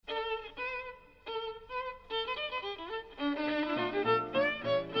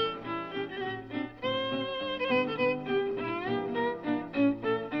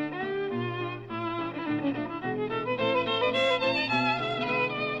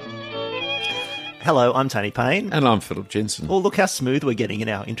Hello, I'm Tony Payne. And I'm Philip Jensen. Oh, look how smooth we're getting in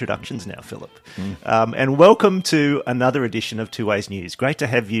our introductions now, Philip. And welcome to another edition of Two Ways News. Great to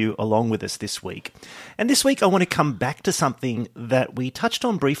have you along with us this week. And this week I want to come back to something that we touched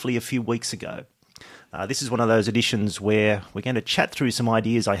on briefly a few weeks ago. This is one of those editions where we're going to chat through some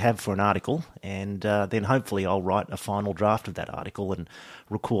ideas I have for an article, and then hopefully I'll write a final draft of that article and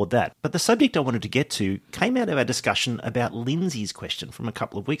record that. But the subject I wanted to get to came out of our discussion about Lindsay's question from a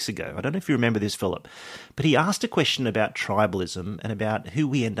couple of weeks ago. I don't know if you remember this, Philip, but he asked a question about tribalism and about who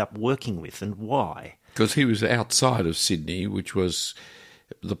we end up working with and why. Because he was outside of Sydney, which was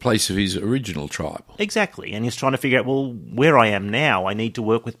the place of his original tribe. Exactly, and he's trying to figure out, well, where I am now, I need to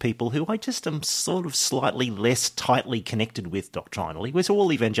work with people who I just am sort of slightly less tightly connected with doctrinally. We're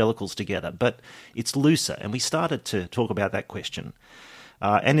all evangelicals together, but it's looser, and we started to talk about that question.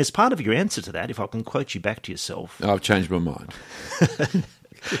 And as part of your answer to that, if I can quote you back to yourself... I've changed my mind.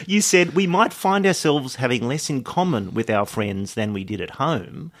 You said, we might find ourselves having less in common with our friends than we did at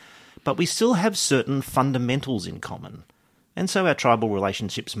home, but we still have certain fundamentals in common. And so our tribal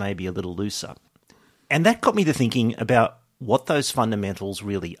relationships may be a little looser. And that got me to thinking about what those fundamentals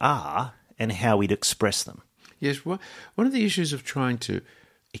really are and how we'd express them. Yes, one of the issues of trying to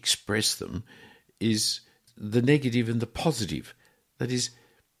express them is the negative and the positive. That is,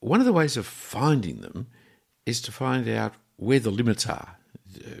 one of the ways of finding them is to find out where the limits are.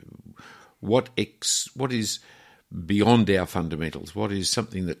 What is beyond our fundamentals? What is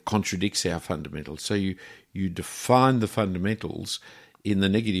something that contradicts our fundamentals? So you define the fundamentals in the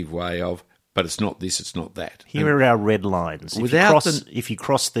negative way of, but it's not this, it's not that. Here are our red lines. If you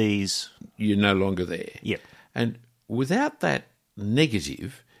cross these... You're no longer there. Yep. And without that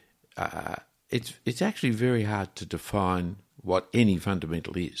negative, it's actually very hard to define what any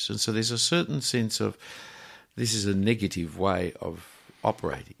fundamental is. And so there's a certain sense of this is a negative way of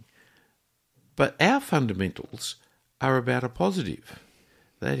operating. But our fundamentals are about a positive.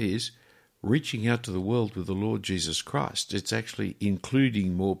 That is, reaching out to the world with the Lord Jesus Christ. It's actually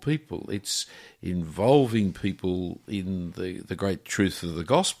including more people. It's involving people in the great truth of the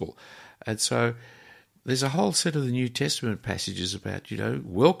gospel. And so there's a whole set of the New Testament passages about,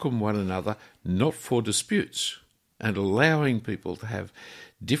 welcome one another, not for disputes, and allowing people to have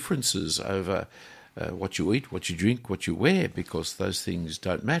differences over what you eat, what you drink, what you wear, because those things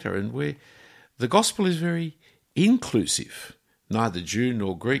don't matter. And the gospel is very inclusive. Neither Jew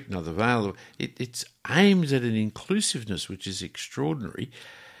nor Greek, neither male. It's aimed at an inclusiveness which is extraordinary.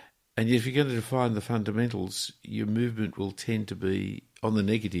 And yet if you're going to define the fundamentals, your movement will tend to be on the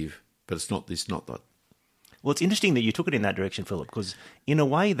negative, but it's not this, not that. Well, it's interesting that you took it in that direction, Philip, because in a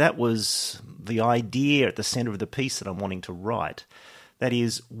way that was the idea at the centre of the piece that I'm wanting to write. That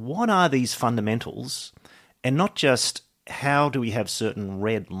is, what are these fundamentals, and not just how do we have certain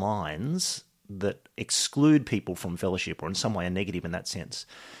red lines that exclude people from fellowship or in some way are negative in that sense,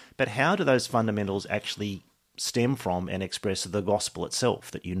 but how do those fundamentals actually stem from and express the gospel itself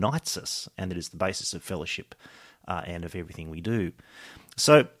that unites us and that is the basis of fellowship and of everything we do.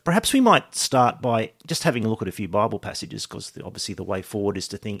 So perhaps we might start by just having a look at a few Bible passages, because obviously the way forward is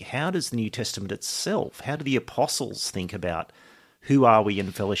to think, how does the New Testament itself, how do the apostles think about who are we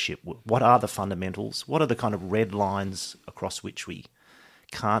in fellowship? What are the fundamentals? What are the kind of red lines across which we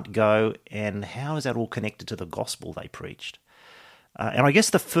can't go, and how is that all connected to the gospel they preached? And I guess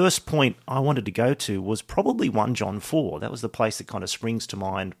the first point I wanted to go to was probably 1 John 4. That was the place that kind of springs to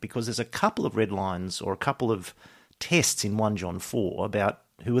mind, because there's a couple of red lines or a couple of tests in 1 John 4 about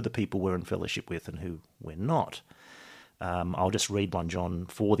who are the people we're in fellowship with and who we're not. I'll just read 1 John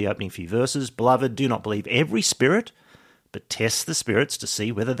 4, the opening few verses. Beloved, do not believe every spirit, but test the spirits to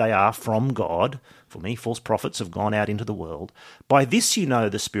see whether they are from God. For many false prophets have gone out into the world. By this you know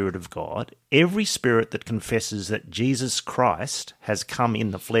the Spirit of God. Every spirit that confesses that Jesus Christ has come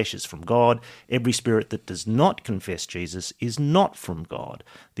in the flesh is from God. Every spirit that does not confess Jesus is not from God.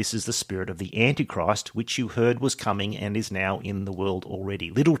 This is the spirit of the Antichrist, which you heard was coming and is now in the world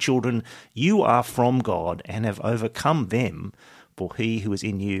already. Little children, you are from God and have overcome them, for he who is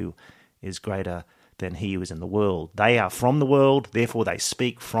in you is greater than he who is in the world. They are from the world, therefore they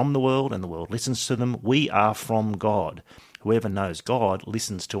speak from the world, and the world listens to them. We are from God. Whoever knows God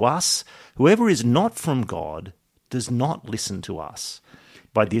listens to us. Whoever is not from God does not listen to us.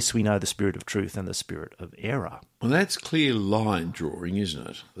 By this we know the spirit of truth and the spirit of error. Well, that's clear line drawing, isn't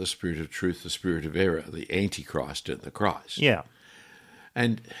it? The spirit of truth, the spirit of error, the Antichrist and the Christ. Yeah.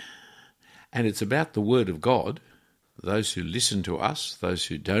 And it's about the word of God, those who listen to us, those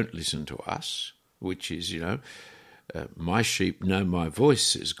who don't listen to us, which is, my sheep know my voice,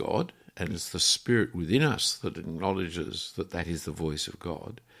 says God, and it's the spirit within us that acknowledges that that is the voice of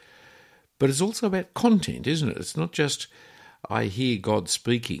God. But it's also about content, isn't it? It's not just I hear God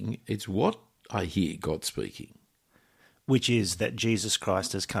speaking, it's what I hear God speaking. Which is that Jesus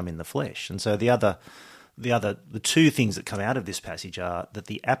Christ has come in the flesh. And so the two things that come out of this passage are that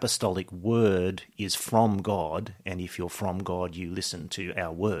the apostolic word is from God, and if you're from God, you listen to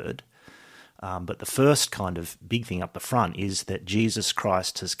our word. But the first kind of big thing up the front is that Jesus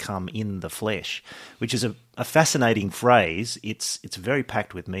Christ has come in the flesh, which is a fascinating phrase. It's very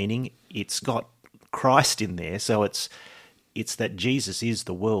packed with meaning. It's got Christ in there, so it's that Jesus is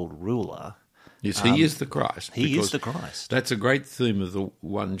the world ruler. Yes, he is the Christ. He is the Christ. That's a great theme of the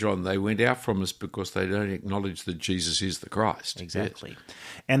 1 John. They went out from us because they don't acknowledge that Jesus is the Christ. Exactly. Yes.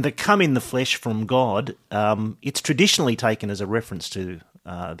 And the come in the flesh from God, it's traditionally taken as a reference to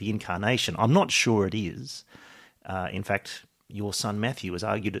the incarnation. I'm not sure it is. In fact, your son Matthew has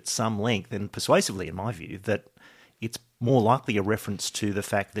argued at some length, and persuasively in my view, that it's more likely a reference to the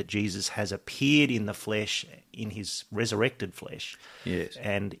fact that Jesus has appeared in the flesh, in his resurrected flesh, yes,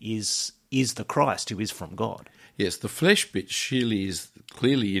 and is the Christ who is from God. Yes, the flesh bit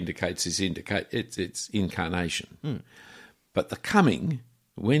clearly indicates its incarnation. But the coming,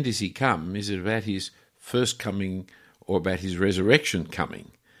 when does he come? Is it about his first coming or about his resurrection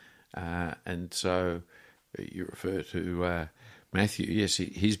coming? And so you refer to Matthew. Yes,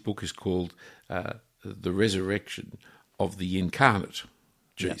 his book is called The Resurrection of the Incarnate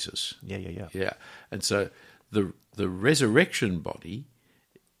Jesus. Yeah. And so the resurrection body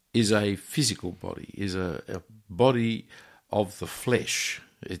is a physical body, is a body of the flesh.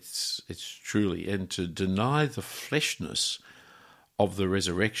 It's truly, and to deny the fleshness of the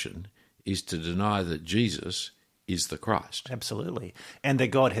resurrection is to deny that Jesus is the Christ. Absolutely. And that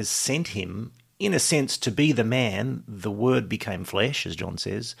God has sent him, in a sense, to be the man. The Word became flesh, as John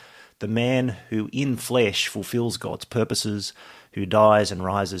says, the man who in flesh fulfills God's purposes, who dies and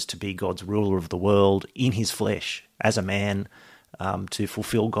rises to be God's ruler of the world in his flesh as a man, to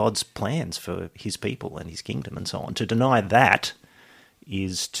fulfill God's plans for his people and his kingdom and so on. To deny that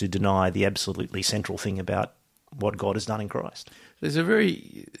is to deny the absolutely central thing about what God has done in Christ. There's a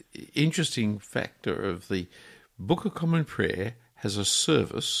very interesting factor of the Book of Common Prayer has a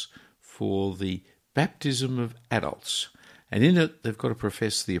service for the baptism of adults. And in it, they've got to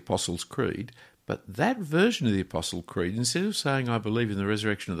profess the Apostles' Creed. But that version of the Apostles' Creed, instead of saying, I believe in the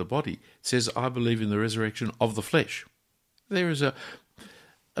resurrection of the body, it says, I believe in the resurrection of the flesh. There is a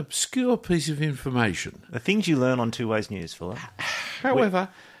obscure piece of information. The things you learn on Two Ways News, Philip. However,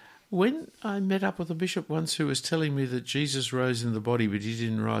 when I met up with a bishop once who was telling me that Jesus rose in the body but he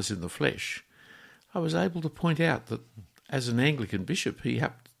didn't rise in the flesh, I was able to point out that as an Anglican bishop he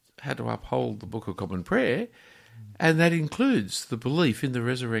had to uphold the Book of Common Prayer, and that includes the belief in the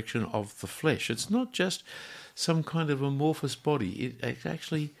resurrection of the flesh. It's not just some kind of amorphous body. It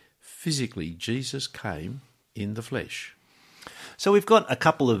actually, physically, Jesus came in the flesh. So we've got a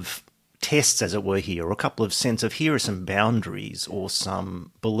couple of tests, as it were, here, or a couple of sense of here are some boundaries or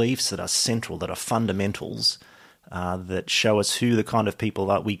some beliefs that are central, that are fundamentals, that show us who the kind of people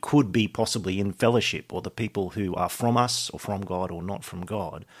that we could be possibly in fellowship, or the people who are from us or from God or not from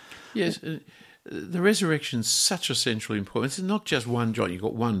God. Yes, the resurrection is such a central importance. It's not just 1 John, you've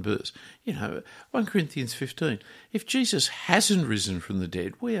got one verse. 1 Corinthians 15. If Jesus hasn't risen from the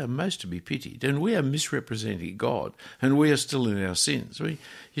dead, we are most to be pitied, and we are misrepresenting God, and we are still in our sins.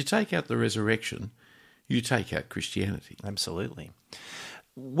 You take out the resurrection, you take out Christianity. Absolutely.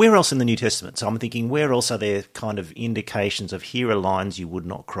 Where else in the New Testament? So I'm thinking, where else are there kind of indications of here are lines you would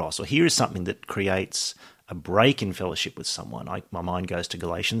not cross, or here is something that creates a break in fellowship with someone? My mind goes to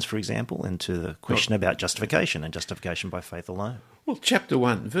Galatians, for example, and to the question about justification and justification by faith alone. Well, chapter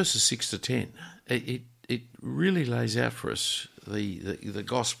 1, verses 6 to 10, it really lays out for us the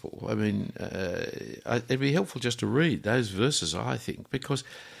gospel. I mean, it'd be helpful just to read those verses, I think, because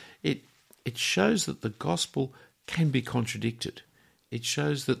it shows that the gospel can be contradicted. It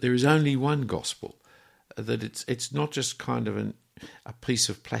shows that there is only one gospel, that it's not just kind of a piece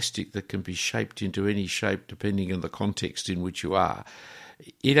of plastic that can be shaped into any shape depending on the context in which you are.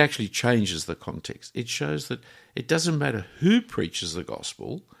 It actually changes the context. It shows that it doesn't matter who preaches the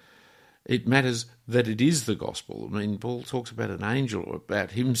gospel, it matters that it is the gospel. I mean, Paul talks about an angel or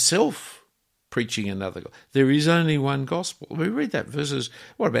about himself preaching another gospel. There is only one gospel. We read that verses,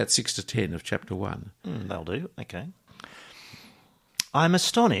 what about 6 to 10 of chapter 1? They'll do, okay. I'm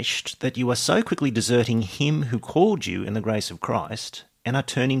astonished that you are so quickly deserting him who called you in the grace of Christ and are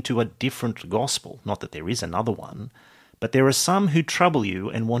turning to a different gospel. Not that there is another one, but there are some who trouble you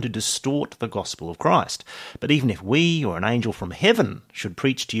and want to distort the gospel of Christ. But even if we or an angel from heaven should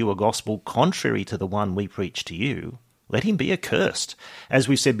preach to you a gospel contrary to the one we preach to you, let him be accursed. As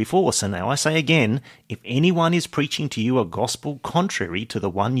we've said before, so now I say again, if anyone is preaching to you a gospel contrary to the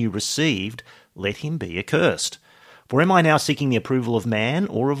one you received, let him be accursed. For am I now seeking the approval of man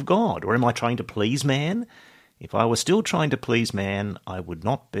or of God? Or am I trying to please man? If I were still trying to please man, I would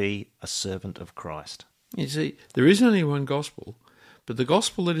not be a servant of Christ. You see, there is only one gospel, but the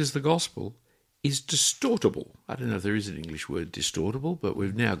gospel that is the gospel is distortable. I don't know if there is an English word, distortable, but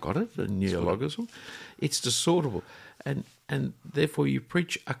we've now got it, a neologism. It's distortable. And therefore you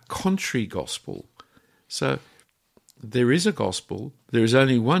preach a contrary gospel. So there is a gospel, there is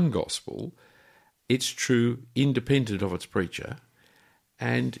only one gospel, it's true independent of its preacher,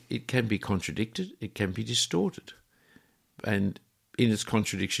 and it can be contradicted, it can be distorted. And in its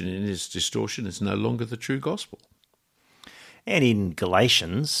contradiction, in its distortion, it's no longer the true gospel. And in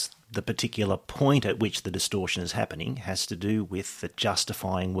Galatians, the particular point at which the distortion is happening has to do with the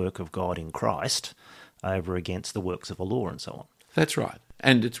justifying work of God in Christ over against the works of the law and so on. That's right.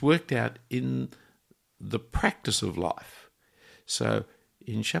 And it's worked out in the practice of life. So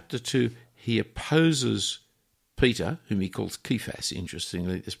in chapter 2, he opposes Peter, whom he calls Cephas,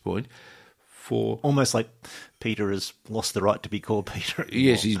 interestingly at this point, for... Almost like Peter has lost the right to be called Peter anymore.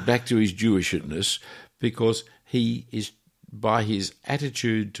 Yes, he's back to his Jewishness because he is, by his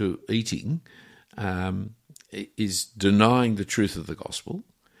attitude to eating, is denying the truth of the gospel.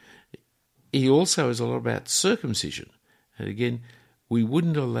 He also is a lot about circumcision. And again, we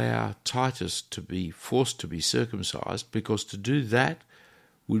wouldn't allow Titus to be forced to be circumcised because to do that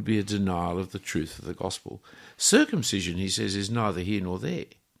would be a denial of the truth of the gospel. Circumcision, he says, is neither here nor there.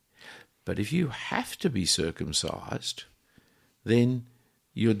 But if you have to be circumcised, then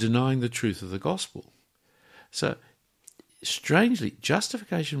you're denying the truth of the gospel. So, strangely,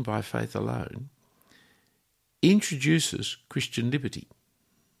 justification by faith alone introduces Christian liberty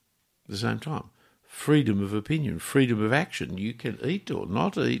at the same time. Freedom of opinion, freedom of action. You can eat or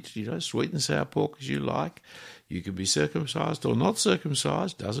not eat, sweet and sour pork as you like. You can be circumcised or not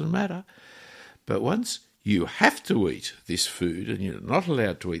circumcised, doesn't matter. But once you have to eat this food and you're not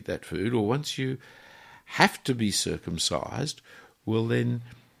allowed to eat that food, or once you have to be circumcised, well then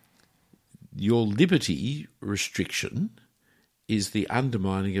your liberty restriction is the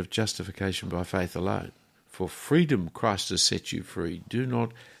undermining of justification by faith alone. For freedom Christ has set you free. Do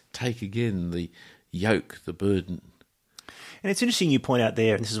not take again the yoke, the burden. And it's interesting you point out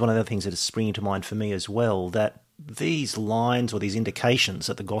there, and this is one of the things that is springing to mind for me as well, that these lines or these indications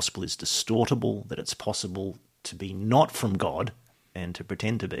that the gospel is distortable, that it's possible to be not from God and to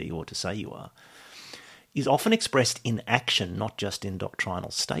pretend to be or to say you are, is often expressed in action, not just in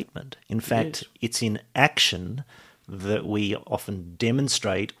doctrinal statement. In fact, It's in action that we often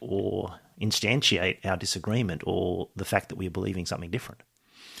demonstrate or instantiate our disagreement or the fact that we are believing something different.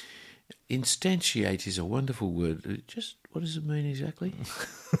 Instantiate is a wonderful word. Just what does it mean exactly?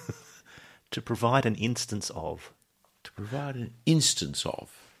 To provide an instance of. To provide an instance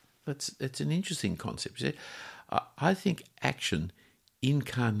of. It's an interesting concept. I think action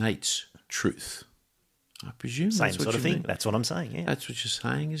incarnates truth. I presume Same that's what sort of you thing. mean. That's what I'm saying, yeah. That's what you're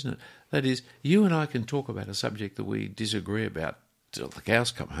saying, isn't it? That is, you and I can talk about a subject that we disagree about till the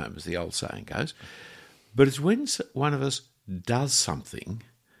cows come home, as the old saying goes. But it's when one of us does something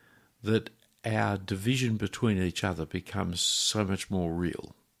that our division between each other becomes so much more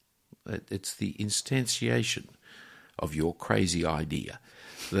real. It's the instantiation of your crazy idea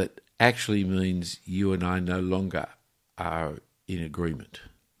that actually means you and I no longer are in agreement.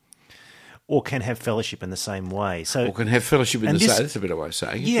 Or can have fellowship in the same way. Or can have fellowship in the same... That's a better way of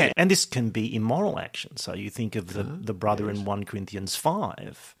saying it. Yeah, and this can be immoral action. So you think of the brother in 1 Corinthians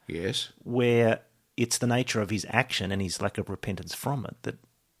 5. Yes. Where it's the nature of his action and his lack of repentance from it that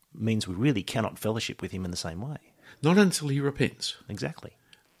means we really cannot fellowship with him in the same way. Not until he repents. Exactly.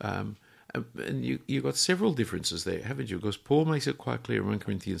 And you've got several differences there, haven't you? Because Paul makes it quite clear in 1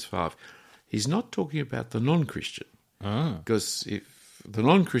 Corinthians 5. He's not talking about the non-Christian. Because if the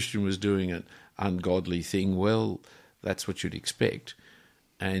non-Christian was doing an ungodly thing, well, that's what you'd expect.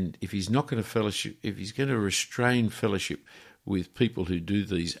 And if he's not going to fellowship, if he's going to restrain fellowship with people who do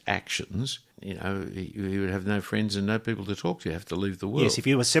these actions, he would have no friends and no people to talk to. You have to leave the world. Yes, if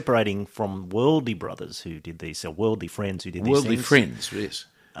you were separating from worldly brothers who did these, or worldly friends who did these worldly things. Friends, yes.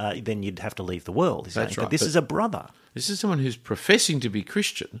 Then you'd have to leave the world. That's right. But this is a brother. This is someone who's professing to be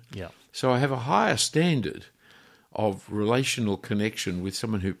Christian. Yeah. So I have a higher standard of relational connection with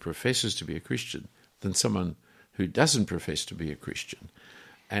someone who professes to be a Christian than someone who doesn't profess to be a Christian.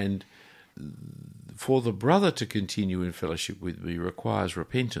 And for the brother to continue in fellowship with me requires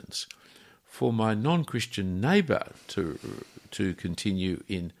repentance. For my non-Christian neighbour to continue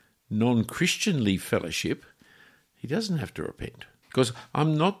in non-Christianly fellowship, he doesn't have to repent. Because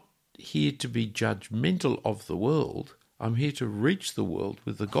I'm not here to be judgmental of the world. I'm here to reach the world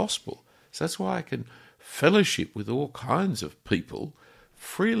with the gospel. So that's why I can fellowship with all kinds of people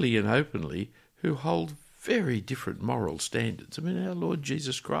freely and openly who hold very different moral standards. I mean, our Lord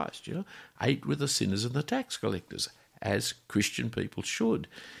Jesus Christ, ate with the sinners and the tax collectors, as Christian people should,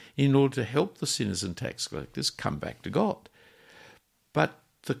 in order to help the sinners and tax collectors come back to God. But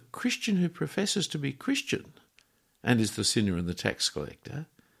the Christian who professes to be Christian and is the sinner and the tax collector,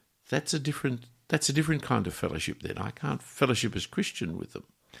 that's a different kind of fellowship then. I can't fellowship as Christian with them.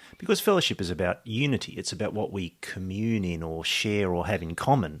 Because fellowship is about unity. It's about what we commune in or share or have in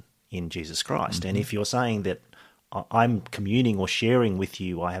common in Jesus Christ. Mm-hmm. And if you're saying that I'm communing or sharing with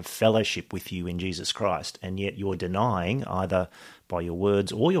you, I have fellowship with you in Jesus Christ, and yet you're denying either by your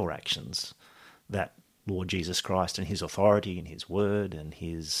words or your actions that Lord Jesus Christ and his authority and his word and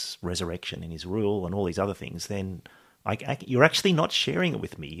his resurrection and his rule and all these other things, then you're actually not sharing it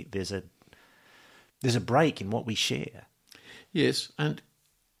with me. There's a break in what we share. Yes, and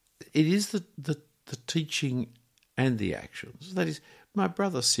it is the teaching and the actions. That is, my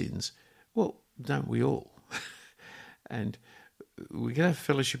brother sins. Well, don't we all? And we can have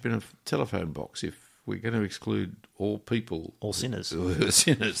fellowship in a telephone box if we're going to exclude all people. All sinners.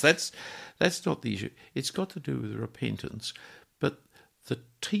 Sinners. That's not the issue. It's got to do with repentance. But the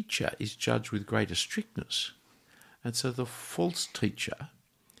teacher is judged with greater strictness. And so the false teacher,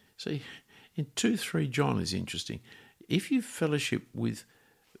 see, in 2-3 John is interesting. If you fellowship with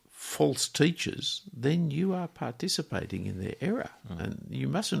false teachers, then you are participating in their error. And you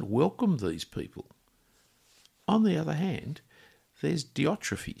mustn't welcome these people. On the other hand, there's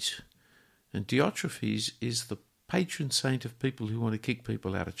Diotrephes. And Diotrephes is the patron saint of people who want to kick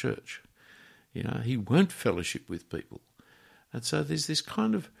people out of church. He won't fellowship with people. And so there's this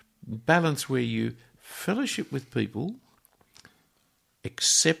kind of balance where you fellowship with people,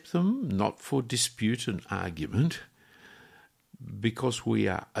 accept them, not for dispute and argument, because we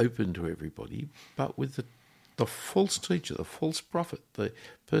are open to everybody, but with the false teacher, the false prophet, the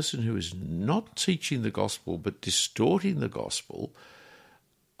person who is not teaching the gospel but distorting the gospel,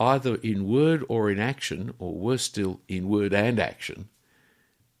 either in word or in action, or worse still, in word and action.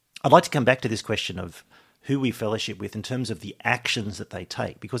 I'd like to come back to this question of who we fellowship with in terms of the actions that they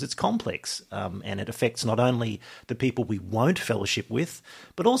take, because it's complex and it affects not only the people we won't fellowship with,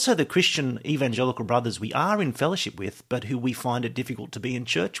 but also the Christian evangelical brothers we are in fellowship with, but who we find it difficult to be in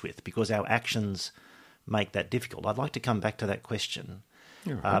church with because our actions make that difficult. I'd like to come back to that question.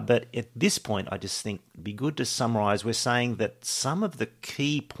 Right. But at this point, I just think it'd be good to summarise. We're saying that some of the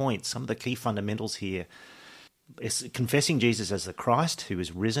key points, some of the key fundamentals here is confessing Jesus as the Christ who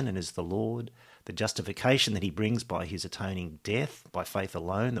is risen and is the Lord, the justification that he brings by his atoning death, by faith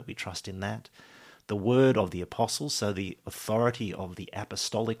alone, that we trust in that, the word of the apostles, so the authority of the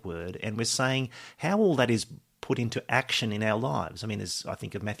apostolic word, and we're saying how all that is put into action in our lives. I mean, I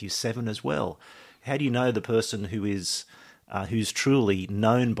think of Matthew 7 as well. How do you know the person who's truly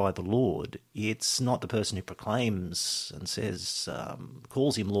known by the Lord? It's not the person who proclaims and says,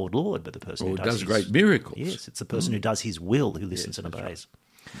 calls him Lord, Lord, but the person who does great miracles. Yes, it's the person who does his will, who listens and obeys.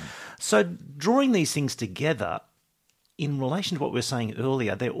 Right. So drawing these things together, in relation to what we were saying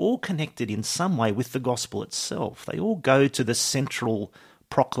earlier, they're all connected in some way with the gospel itself. They all go to the central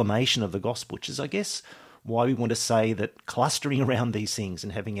proclamation of the gospel, which is, I guess, why we want to say that clustering around these things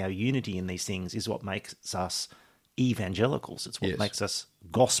and having our unity in these things is what makes us evangelicals. It's what makes us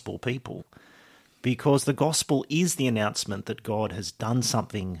gospel people, because the gospel is the announcement that God has done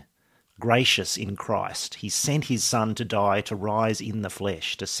something gracious in Christ. He sent his Son to die, to rise in the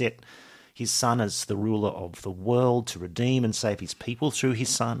flesh, to set his Son as the ruler of the world, to redeem and save his people through his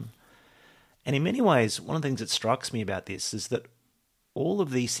Son. And in many ways, one of the things that strikes me about this is that all of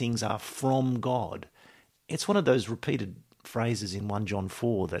these things are from God. It's one of those repeated phrases in 1 John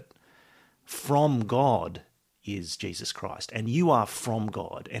 4 that from God is Jesus Christ, and you are from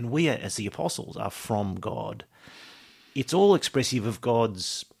God, and we, as the apostles, are from God. It's all expressive of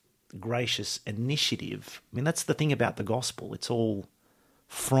God's gracious initiative. I mean, that's the thing about the gospel. It's all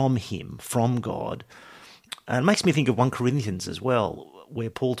from him, from God. And it makes me think of 1 Corinthians as well, where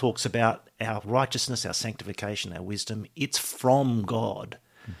Paul talks about our righteousness, our sanctification, our wisdom. It's from God.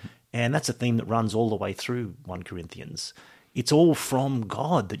 Mm-hmm. And that's a theme that runs all the way through 1 Corinthians. It's all from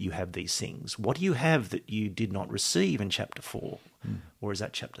God that you have these things. What do you have that you did not receive in chapter 4? Or is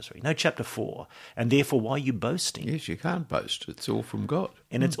that chapter 3? No, chapter 4. And therefore, why are you boasting? Yes, you can't boast. It's all from God.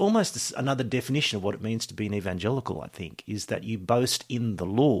 And it's almost another definition of what it means to be an evangelical, I think, is that you boast in the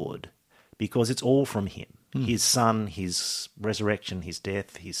Lord because it's all from him. His Son, his resurrection, his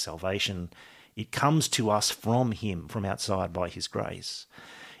death, his salvation. It comes to us from him, from outside by his grace.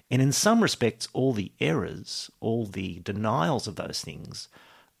 And in some respects, all the errors, all the denials of those things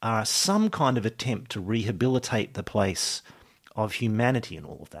are some kind of attempt to rehabilitate the place of humanity in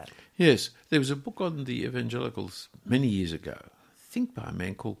all of that. Yes, there was a book on the evangelicals many years ago, I think by a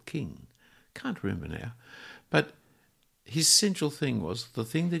man called King. Can't remember now. But his central thing was, the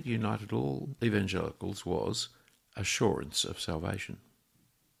thing that united all evangelicals was assurance of salvation.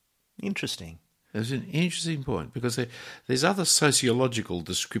 Interesting. It was an interesting point, because there's other sociological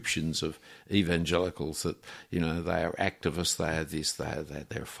descriptions of evangelicals that, they are activists, they are this, they are that,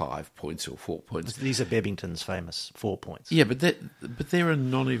 they're 5 points or 4 points. These are Bebbington's famous 4 points. Yeah, but they're a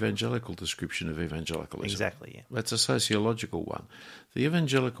non-evangelical description of evangelicalism. Exactly, yeah. That's a sociological one. The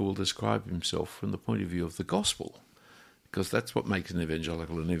evangelical will describe himself from the point of view of the gospel, because that's what makes an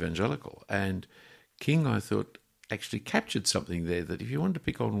evangelical. And King, I thought, actually captured something there, that if you want to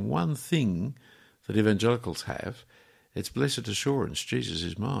pick on one thing that evangelicals have, it's blessed assurance, Jesus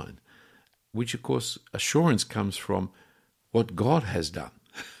is mine, which, of course, assurance comes from what God has done,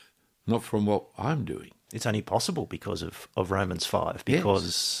 not from what I'm doing. It's only possible because of Romans 5,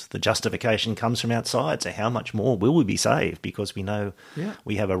 because the justification comes from outside. So how much more will we be saved? Because we know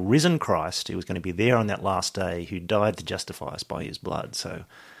we have a risen Christ who was going to be there on that last day, who died to justify us by his blood. So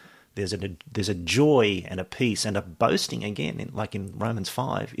there's a joy and a peace and a boasting, again, like in Romans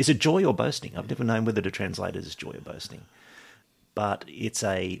 5. Is it joy or boasting? I've never known whether to translate it as joy or boasting. But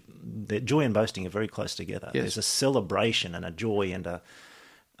the joy and boasting are very close together. Yes. There's a celebration and a joy and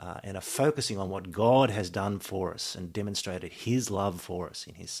a focusing on what God has done for us and demonstrated his love for us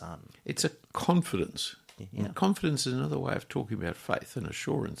in his Son. It's a confidence. Yeah. And confidence is another way of talking about faith, and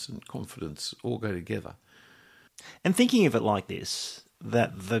assurance and confidence all go together. And thinking of it like this,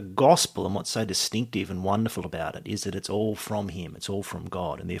 that the gospel and what's so distinctive and wonderful about it is that it's all from him, it's all from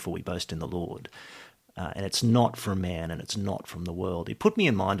God, and therefore we boast in the Lord. And it's not from man and it's not from the world. It put me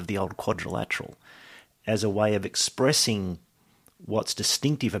in mind of the old quadrilateral as a way of expressing what's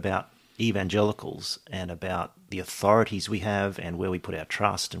distinctive about evangelicals and about the authorities we have and where we put our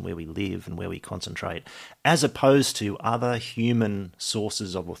trust and where we live and where we concentrate, as opposed to other human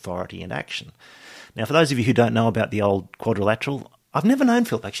sources of authority and action. Now, for those of you who don't know about the old quadrilateral, I've never known,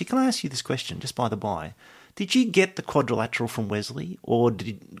 Philip, actually. Can I ask you this question, just by the by? Did you get the quadrilateral from Wesley, or did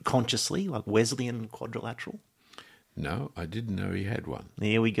you consciously, like Wesleyan quadrilateral? No, I didn't know he had one.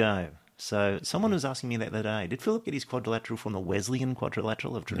 There we go. So someone was asking me that the other day, did Philip get his quadrilateral from the Wesleyan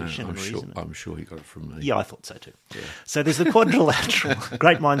quadrilateral of tradition and reason? I'm sure he got it from me. Yeah, I thought so too. Yeah. So there's the quadrilateral.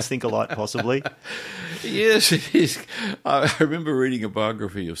 Great minds think alike, possibly. Yes, it is. I remember reading a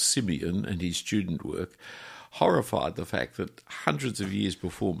biography of Simeon and his student work, horrified the fact that hundreds of years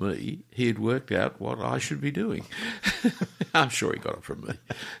before me, he had worked out what I should be doing. I'm sure he got it from me.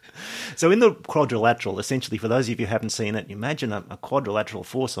 So in the quadrilateral, essentially, for those of you who haven't seen it, imagine a quadrilateral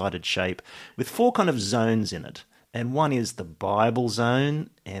four-sided shape with four kind of zones in it. And one is the Bible zone,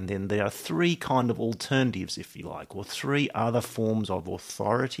 and then there are three kind of alternatives, if you like, or three other forms of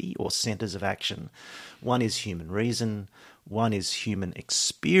authority or centres of action. One is human reason, one is human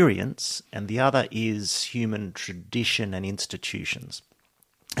experience, and the other is human tradition and institutions.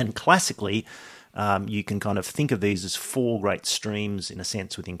 And classically, you can kind of think of these as four great streams, in a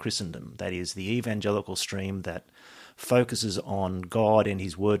sense, within Christendom. That is the evangelical stream that focuses on God and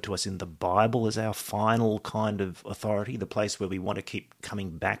his word to us in the Bible as our final kind of authority, the place where we want to keep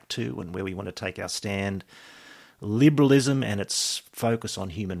coming back to and where we want to take our stand. Liberalism and its focus on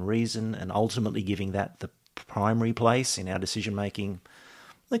human reason and ultimately giving that the primary place in our decision-making.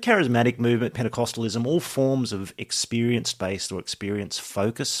 The charismatic movement, Pentecostalism, all forms of experience-based or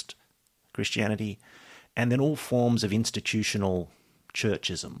experience-focused Christianity, and then all forms of institutional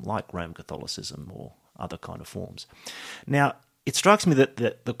churchism, like Roman Catholicism or other kind of forms. Now, it strikes me that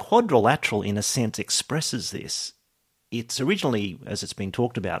the quadrilateral, in a sense, expresses this. It's originally, as it's been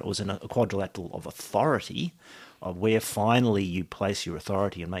talked about, it was a quadrilateral of authority, of where finally you place your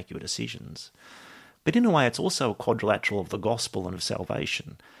authority and make your decisions. But in a way, it's also a quadrilateral of the gospel and of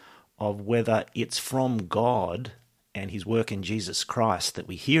salvation, of whether it's from God and his work in Jesus Christ that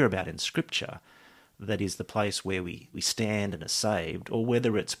we hear about in Scripture, that is the place where we stand and are saved, or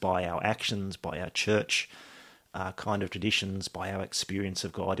whether it's by our actions, by our church kind of traditions, by our experience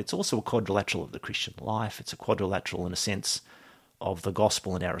of God. It's also a quadrilateral of the Christian life. It's a quadrilateral, in a sense, of the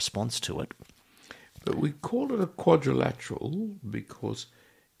gospel and our response to it. But we call it a quadrilateral because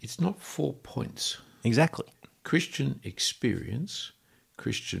it's not 4 points. Exactly. Christian experience,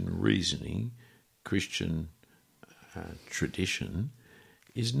 Christian reasoning, Christian tradition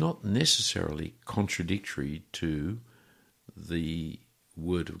is not necessarily contradictory to the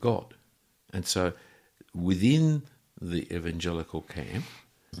Word of God. And so within the evangelical camp,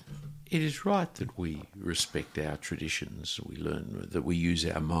 it is right that we respect our traditions, we learn that we use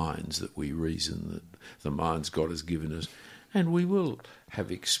our minds, that we reason, that the minds God has given us, and we will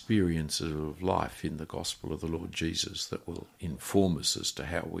have experiences of life in the gospel of the Lord Jesus that will inform us as to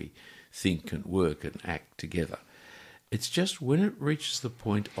how we think and work and act together. It's just when it reaches the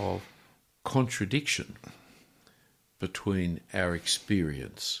point of contradiction between our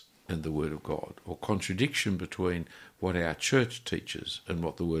experience and the Word of God, or contradiction between what our church teaches and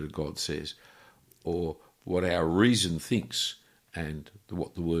what the Word of God says, or what our reason thinks and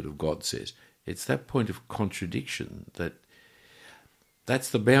what the Word of God says. It's that point of contradiction that's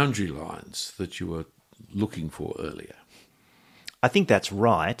the boundary lines that you were looking for earlier. I think that's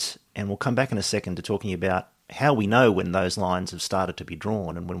right, and we'll come back in a second to talking about how we know when those lines have started to be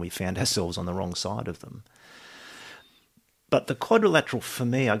drawn and when we found ourselves on the wrong side of them. But the quadrilateral, for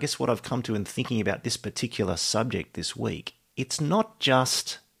me, I guess what I've come to in thinking about this particular subject this week, it's not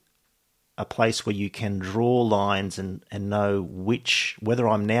just a place where you can draw lines and know whether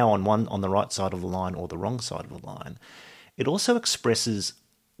I'm now on the right side of the line or the wrong side of the line. It also expresses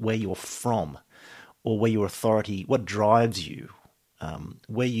where you're from, or where your authority, what drives you,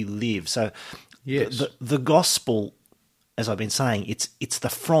 where you live. So yes, the gospel, as I've been saying, it's the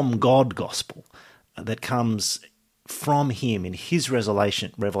from God gospel that comes from him in his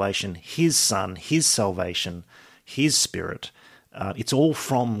revelation, his Son, his salvation, his Spirit. It's all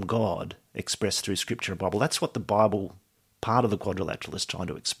from God expressed through Scripture and Bible. That's what the Bible, part of the quadrilateral, is trying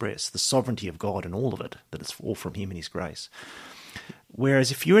to express, the sovereignty of God and all of it, that it's all from him and his grace.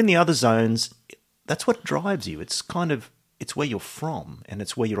 Whereas if you're in the other zones, that's what drives you. It's where you're from, and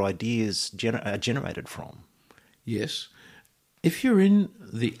it's where your ideas are generated from. Yes. If you're in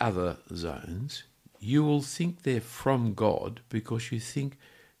the other zones, you will think they're from God because you think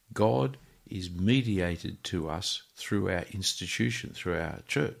God is mediated to us through our institution, through our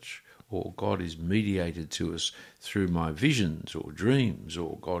church, or God is mediated to us through my visions or dreams,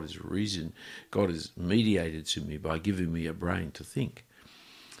 or God is mediated to me by giving me a brain to think.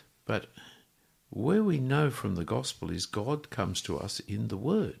 But where we know from the gospel is God comes to us in the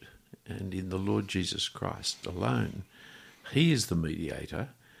Word and in the Lord Jesus Christ alone. He is the mediator,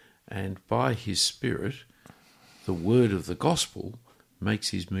 and by his Spirit, the word of the gospel makes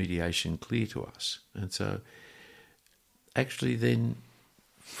his mediation clear to us. And so, actually then,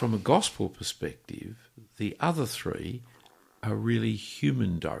 from a gospel perspective, the other three are really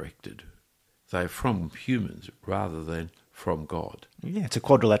human-directed. They're from humans rather than from God. Yeah, it's a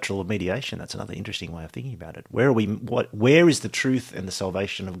quadrilateral of mediation. That's another interesting way of thinking about it. Where is the truth and the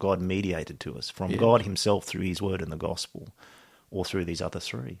salvation of God mediated to us? From God himself through his word and the gospel, or through these other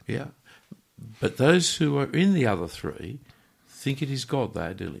three? Yeah. But those who are in the other three think it is God they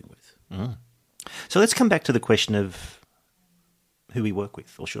are dealing with. Mm. So let's come back to the question of who we work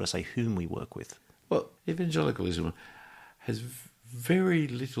with, or should I say whom we work with. Well, evangelicalism has very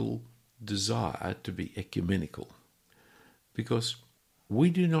little desire to be ecumenical, because we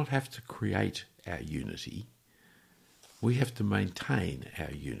do not have to create our unity. We have to maintain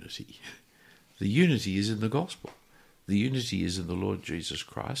our unity. The unity is in the gospel. The unity is in the Lord Jesus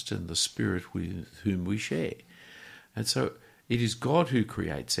Christ and the Spirit with whom we share. And so it is God who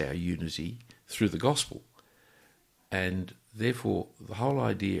creates our unity through the gospel. And therefore, the whole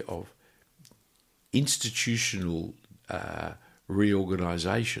idea of institutional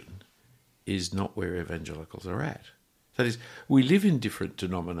reorganisation is not where evangelicals are at. That is, we live in different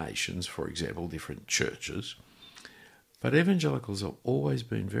denominations, for example, different churches, but evangelicals have always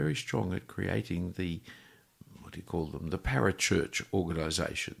been very strong at creating the parachurch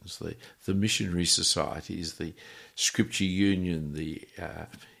organisations, the missionary societies, the Scripture Union, the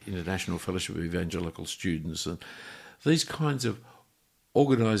International Fellowship of Evangelical Students, and these kinds of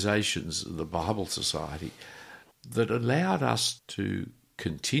organisations, the Bible Society, that allowed us to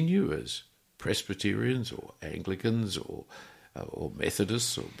continue as Presbyterians or Anglicans or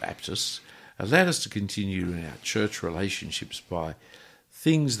Methodists or Baptists, allowed us to continue in our church relationships by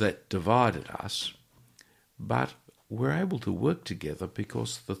things that divided us, but we're able to work together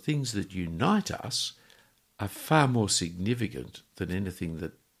because the things that unite us are far more significant than anything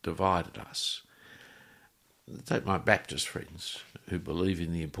that divided us. Take my Baptist friends who believe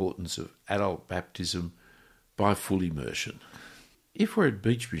in the importance of adult baptism by full immersion. If we're at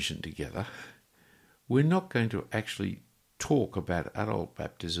Beach Mission together, we're not going to actually talk about adult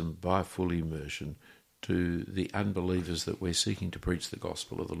baptism by full immersion to the unbelievers that we're seeking to preach the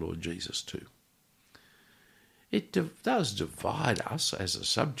gospel of the Lord Jesus to. It does divide us as a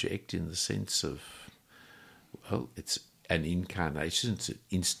subject in the sense of, well, it's an incarnation, it's an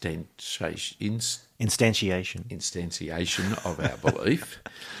instantiation of our belief.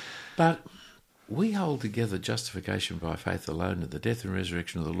 But we hold together justification by faith alone and the death and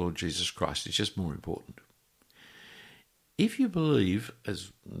resurrection of the Lord Jesus Christ. It's just more important. If you believe,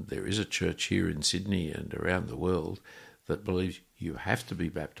 as there is a church here in Sydney and around the world that believes you have to be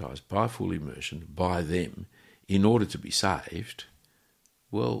baptised by full immersion by them in order to be saved,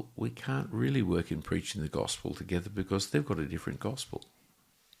 well, we can't really work in preaching the gospel together because they've got a different gospel.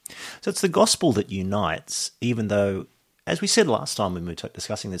 So it's the gospel that unites, even though, as we said last time when we were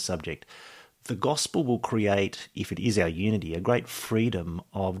discussing this subject, the gospel will create, if it is our unity, a great freedom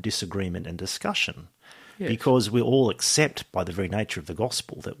of disagreement and discussion. Yes. Because we all accept by the very nature of the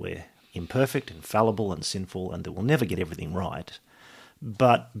gospel that we're imperfect and fallible and sinful and that we'll never get everything right.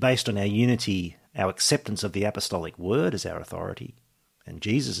 But based on our unity, our acceptance of the apostolic word as our authority and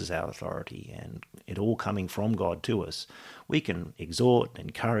Jesus as our authority and it all coming from God to us, we can exhort,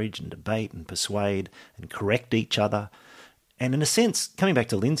 encourage and debate and persuade and correct each other. And in a sense, coming back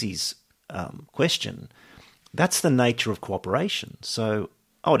to Lindsay's question, that's the nature of cooperation. So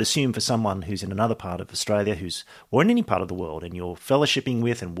I would assume for someone who's in another part of Australia or in any part of the world and you're fellowshipping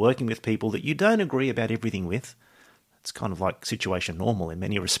with and working with people that you don't agree about everything with, it's kind of like situation normal in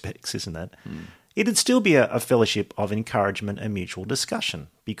many respects, isn't it? It'd still be a fellowship of encouragement and mutual discussion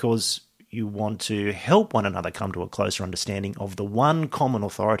because you want to help one another come to a closer understanding of the one common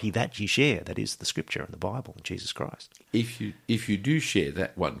authority that you share, that is the Scripture and the Bible and Jesus Christ. If you do share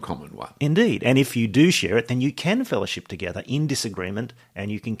that one common one. Indeed. And if you do share it, then you can fellowship together in disagreement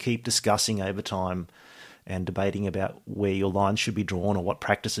and you can keep discussing over time and debating about where your lines should be drawn or what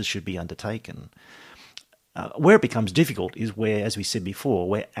practices should be undertaken. Where it becomes difficult is where, as we said before,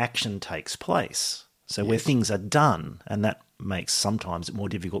 where action takes place. So where things are done, and that makes sometimes it more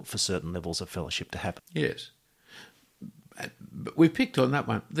difficult for certain levels of fellowship to happen. Yes. But we picked on that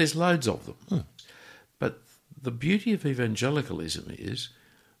one. There's loads of them. But the beauty of evangelicalism is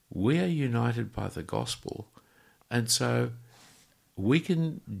we are united by the gospel, and so we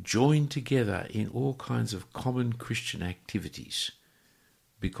can join together in all kinds of common Christian activities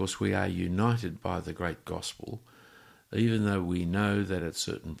because we are united by the great gospel, even though we know that at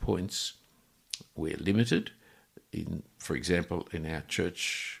certain points we're limited, for example, in our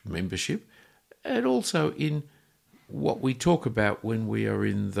church membership, and also in what we talk about when we are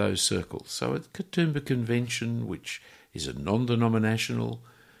in those circles. So at Katoomba Convention, which is a non-denominational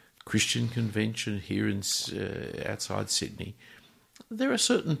Christian convention here in outside Sydney, there are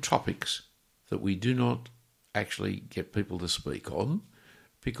certain topics that we do not actually get people to speak on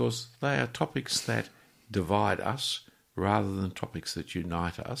because they are topics that divide us rather than topics that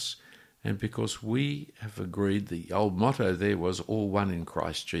unite us. And because we have agreed, the old motto there was all one in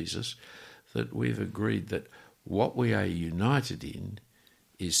Christ Jesus, that we've agreed that what we are united in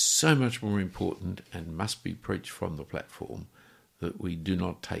is so much more important and must be preached from the platform that we do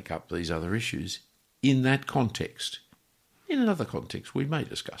not take up these other issues in that context. In another context, we may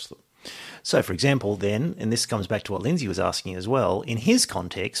discuss them. So, for example, then, and this comes back to what Lindsay was asking as well, in his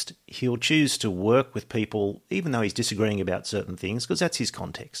context, he'll choose to work with people even though he's disagreeing about certain things because that's his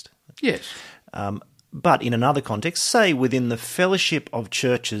context. Yes. But in another context, say within the fellowship of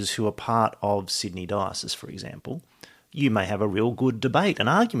churches who are part of Sydney Diocese, for example, you may have a real good debate, an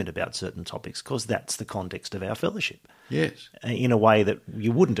argument about certain topics because that's the context of our fellowship. Yes. In a way that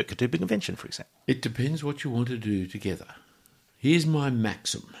you wouldn't at Katoomba Convention, for example. It depends what you want to do together. Here's my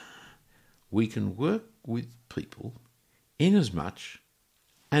maxim. We can work with people inasmuch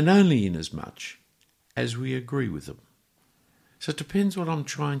and only inasmuch as we agree with them. So it depends what I'm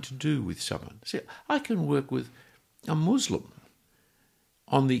trying to do with someone. See, I can work with a Muslim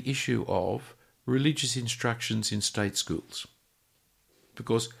on the issue of religious instructions in state schools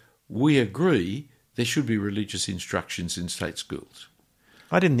because we agree there should be religious instructions in state schools.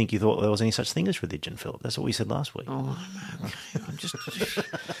 I didn't think you thought there was any such thing as religion, Philip. That's what we said last week. Oh, I'm just...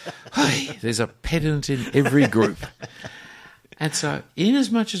 Hey, there's a pedant in every group. And so, in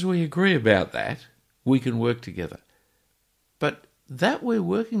as much as we agree about that, we can work together. But that we're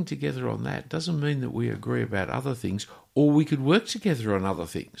working together on that doesn't mean that we agree about other things, or we could work together on other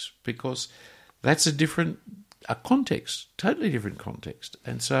things, because that's a context, totally different context.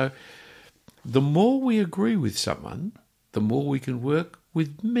 And so, the more we agree with someone, the more we can work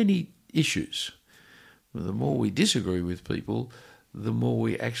with many issues. The more we disagree with people, the more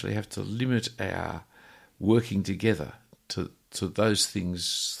we actually have to limit our working together to those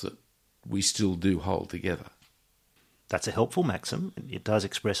things that we still do hold together. That's a helpful maxim. It does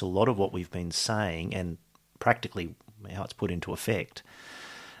express a lot of what we've been saying and practically how it's put into effect.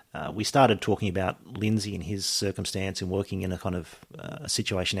 We started talking about Lindsay and his circumstance and working in a kind of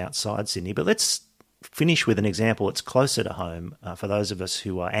situation outside Sydney. But let's finish with an example that's closer to home for those of us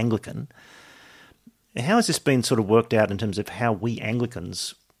who are Anglican. How has this been sort of worked out in terms of how we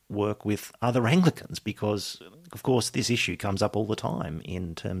Anglicans work with other Anglicans? Because, of course, this issue comes up all the time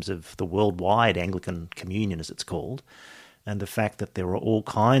in terms of the worldwide Anglican communion, as it's called, and the fact that there are all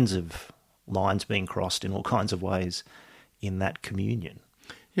kinds of lines being crossed in all kinds of ways in that communion.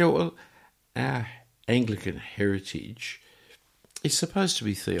 Yeah, well, our Anglican heritage is supposed to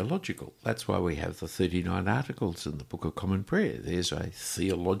be theological. That's why we have the 39 articles in the Book of Common Prayer. There's a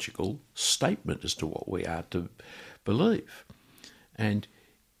theological statement as to what we are to believe. And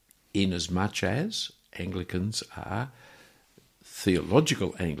inasmuch as Anglicans are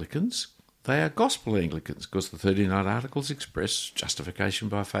theological Anglicans, they are gospel Anglicans, because the 39 articles express justification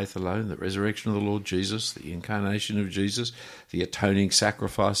by faith alone, the resurrection of the Lord Jesus, the incarnation of Jesus, the atoning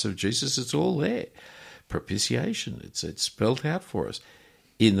sacrifice of Jesus. It's all there. Propitiation, it's spelled out for us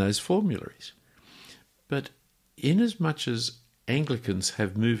in those formularies. But inasmuch as Anglicans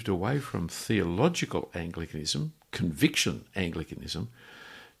have moved away from theological Anglicanism, conviction Anglicanism,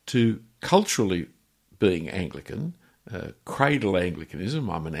 to culturally being Anglican, cradle Anglicanism.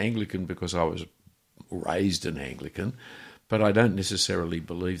 I'm an Anglican because I was raised an Anglican, but I don't necessarily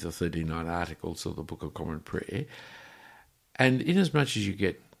believe the 39 articles of the Book of Common Prayer. And inasmuch as you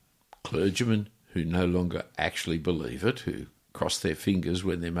get clergymen who no longer actually believe it, who cross their fingers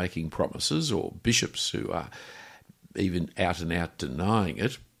when they're making promises, or bishops who are even out and out denying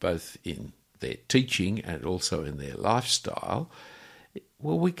it, both in their teaching and also in their lifestyle,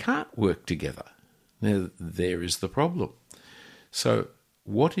 well, we can't work together. Now, there is the problem. So,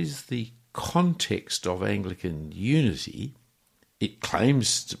 what is the context of Anglican unity? It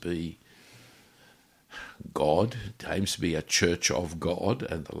claims to be God, it claims to be a church of God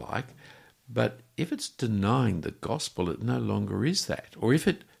and the like, but if it's denying the gospel, it no longer is that. Or if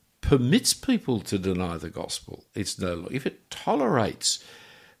it permits people to deny the gospel, it's no longer. If it tolerates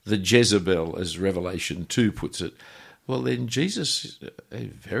the Jezebel, as Revelation 2 puts it, well, then Jesus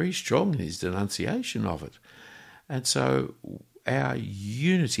is very strong in his denunciation of it. And so our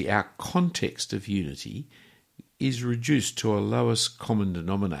unity, our context of unity, is reduced to a lowest common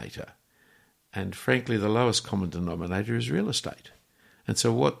denominator. And frankly, the lowest common denominator is real estate. And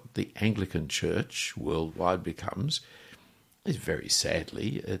so what the Anglican Church worldwide becomes is, very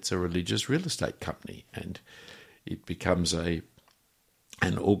sadly, it's a religious real estate company. And it becomes an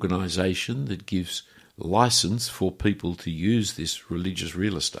organisation that gives license for people to use this religious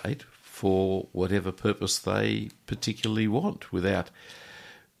real estate for whatever purpose they particularly want, without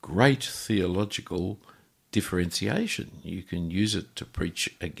great theological differentiation. You can use it to preach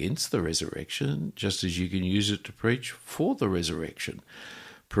against the resurrection, just as you can use it to preach for the resurrection,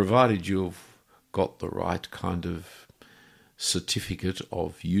 provided you've got the right kind of certificate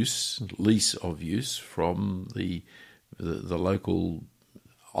of use, lease of use, from the local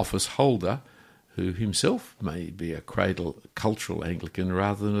office holder, who himself may be a cradle cultural Anglican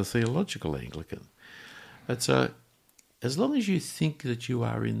rather than a theological Anglican. And so, as long as you think that you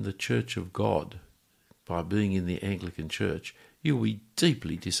are in the Church of God by being in the Anglican Church, you'll be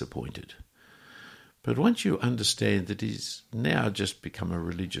deeply disappointed. But once you understand that it is now just become a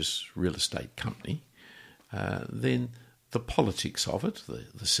religious real estate company, then the politics of it,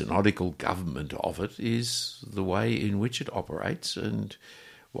 the synodical government of it, is the way in which it operates. And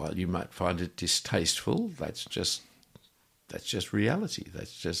while you might find it distasteful, that's just reality.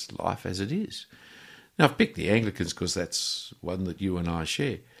 That's just life as it is. Now, I've picked the Anglicans because that's one that you and I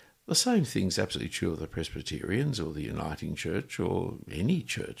share. The same thing's absolutely true of the Presbyterians or the Uniting Church, or any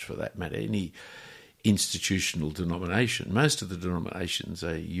church for that matter, any institutional denomination. Most of the denominations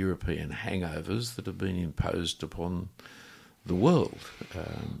are European hangovers that have been imposed upon the world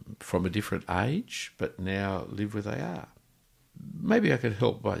from a different age, but now live where they are. Maybe I could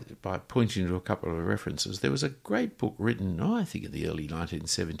help by pointing to a couple of references. There was a great book written, I think in the early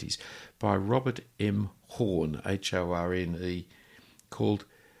 1970s, by Robert M. Horne, Horne, called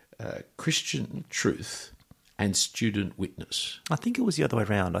Christian Truth and Student Witness. I think it was the other way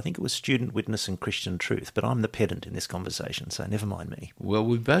around. I think it was Student Witness and Christian Truth, but I'm the pedant in this conversation, so never mind me. Well,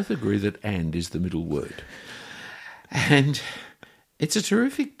 we both agree that "and" is the middle word. And it's a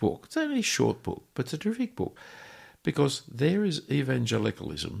terrific book. It's only a short book, but it's a terrific book, because there is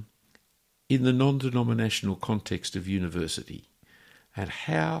evangelicalism in the non-denominational context of university. And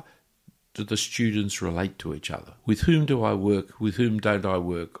how do the students relate to each other? With whom do I work? With whom don't I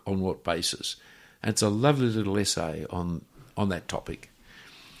work? On what basis? And it's a lovely little essay on that topic.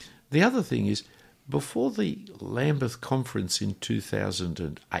 The other thing is, before the Lambeth Conference in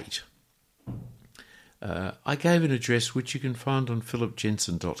 2008, I gave an address which you can find on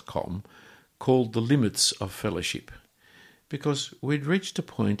philipjensen.com called The Limits of Fellowship, because we'd reached a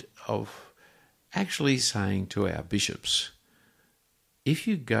point of actually saying to our bishops, if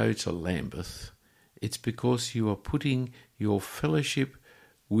you go to Lambeth, it's because you are putting your fellowship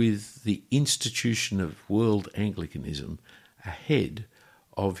with the institution of World Anglicanism ahead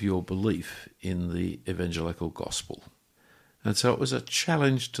of your belief in the evangelical gospel. And so it was a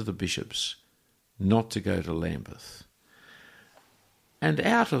challenge to the bishops not to go to Lambeth. And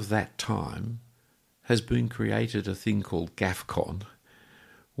out of that time has been created a thing called GAFCON,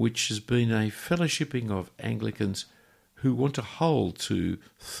 which has been a fellowshipping of Anglicans who want to hold to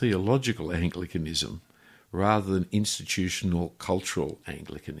theological Anglicanism rather than institutional cultural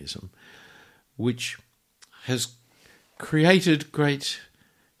Anglicanism, which has created great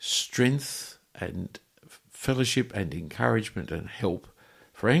strength and fellowship and encouragement and help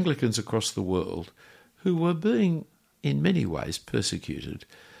for Anglicans across the world who were being, in many ways, persecuted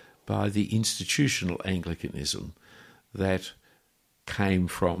by the institutional Anglicanism that came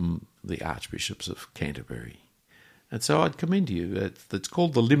from the Archbishops of Canterbury. And so I'd commend you. It's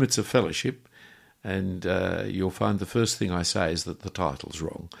called The Limits of Fellowship, and you'll find the first thing I say is that the title's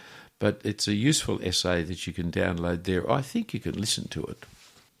wrong. But it's a useful essay that you can download there. I think you can listen to it.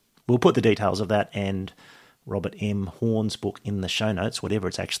 We'll put the details of that and Robert M. Horn's book in the show notes, whatever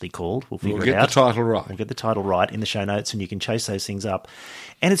it's actually called. We'll figure it out. We'll get the title right. We'll get the title right in the show notes, and you can chase those things up.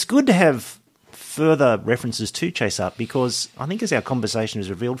 And it's good to have further references to chase up, because I think, as our conversation has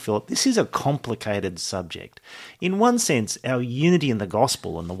revealed, Philip, this is a complicated subject. In one sense, our unity in the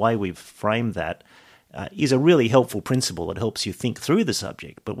gospel and the way we've framed that is a really helpful principle that helps you think through the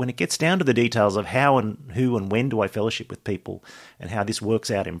subject. But when it gets down to the details of how and who and when do I fellowship with people and how this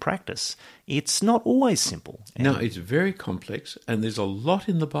works out in practice, it's not always simple. No, it's very complex, and there's a lot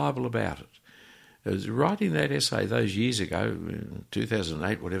in the Bible about it. I was writing that essay those years ago,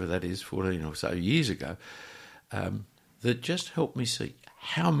 2008, whatever that is, 14 or so years ago, that just helped me see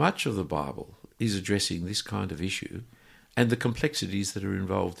how much of the Bible is addressing this kind of issue and the complexities that are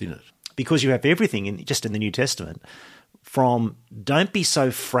involved in it. Because you have everything just in the New Testament, from don't be so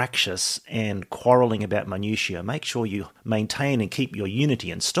fractious and quarrelling about minutiae, make sure you maintain and keep your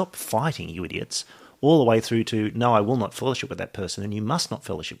unity and stop fighting, you idiots, all the way through to, no, I will not fellowship with that person, and you must not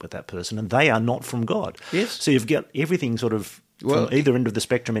fellowship with that person, and they are not from God. Yes. So you've got everything sort of from either end of the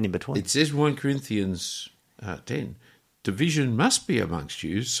spectrum and in between. It says 1 Corinthians 10, division must be amongst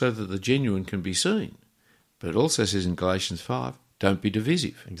you so that the genuine can be seen. But it also says in Galatians 5, don't be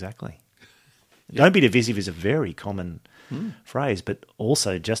divisive. Exactly. Don't be divisive is a very common phrase, but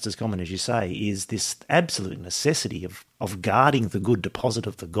also just as common, as you say, is this absolute necessity of guarding the good deposit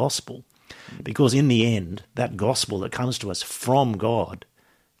of the gospel. Because in the end, that gospel that comes to us from God,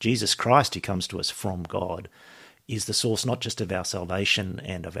 Jesus Christ who comes to us from God, is the source not just of our salvation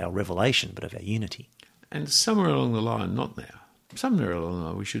and of our revelation, but of our unity. And somewhere along the line, not now, somewhere along the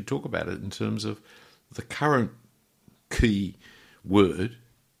line, we should talk about it in terms of the current key word,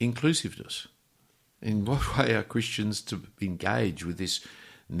 inclusiveness. In what way are Christians to engage with this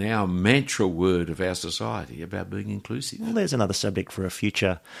now mantra word of our society about being inclusive? Well, there's another subject for a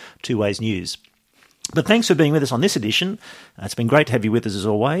future Two Ways News. But thanks for being with us on this edition. It's been great to have you with us as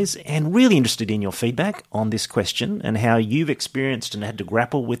always, and really interested in your feedback on this question and how you've experienced and had to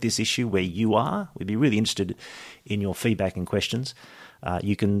grapple with this issue where you are. We'd be really interested in your feedback and questions.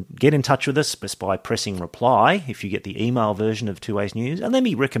 You can get in touch with us just by pressing reply if you get the email version of Two Ways News. And let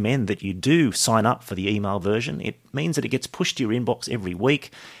me recommend that you do sign up for the email version. It means that it gets pushed to your inbox every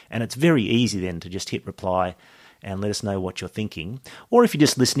week, and it's very easy then to just hit reply and let us know what you're thinking. Or if you're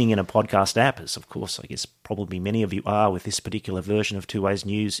just listening in a podcast app, as of course I guess probably many of you are with this particular version of Two Ways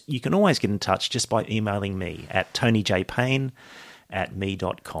News, you can always get in touch just by emailing me at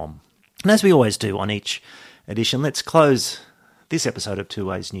tonyjpayne@me.com. And as we always do on each edition, let's close this episode of Two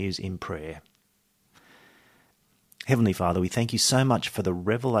Ways News in prayer. Heavenly Father, we thank you so much for the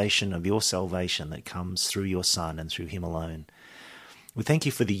revelation of your salvation that comes through your Son and through him alone. We thank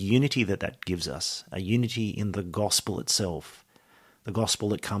you for the unity that gives us, a unity in the gospel itself, the gospel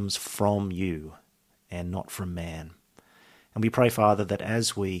that comes from you and not from man. And we pray, Father, that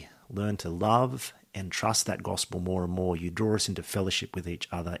as we learn to love and trust that gospel more and more, you draw us into fellowship with each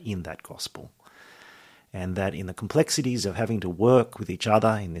other in that gospel. And that in the complexities of having to work with each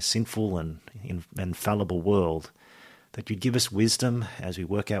other in this sinful and fallible world, that you'd give us wisdom as we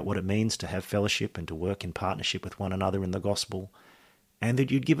work out what it means to have fellowship and to work in partnership with one another in the gospel, and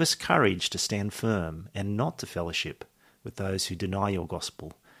that you'd give us courage to stand firm and not to fellowship with those who deny your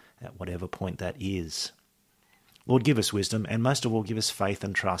gospel at whatever point that is. Lord, give us wisdom, and most of all, give us faith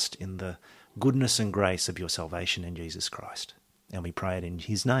and trust in the goodness and grace of your salvation in Jesus Christ. And we pray it in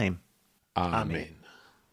his name. Amen.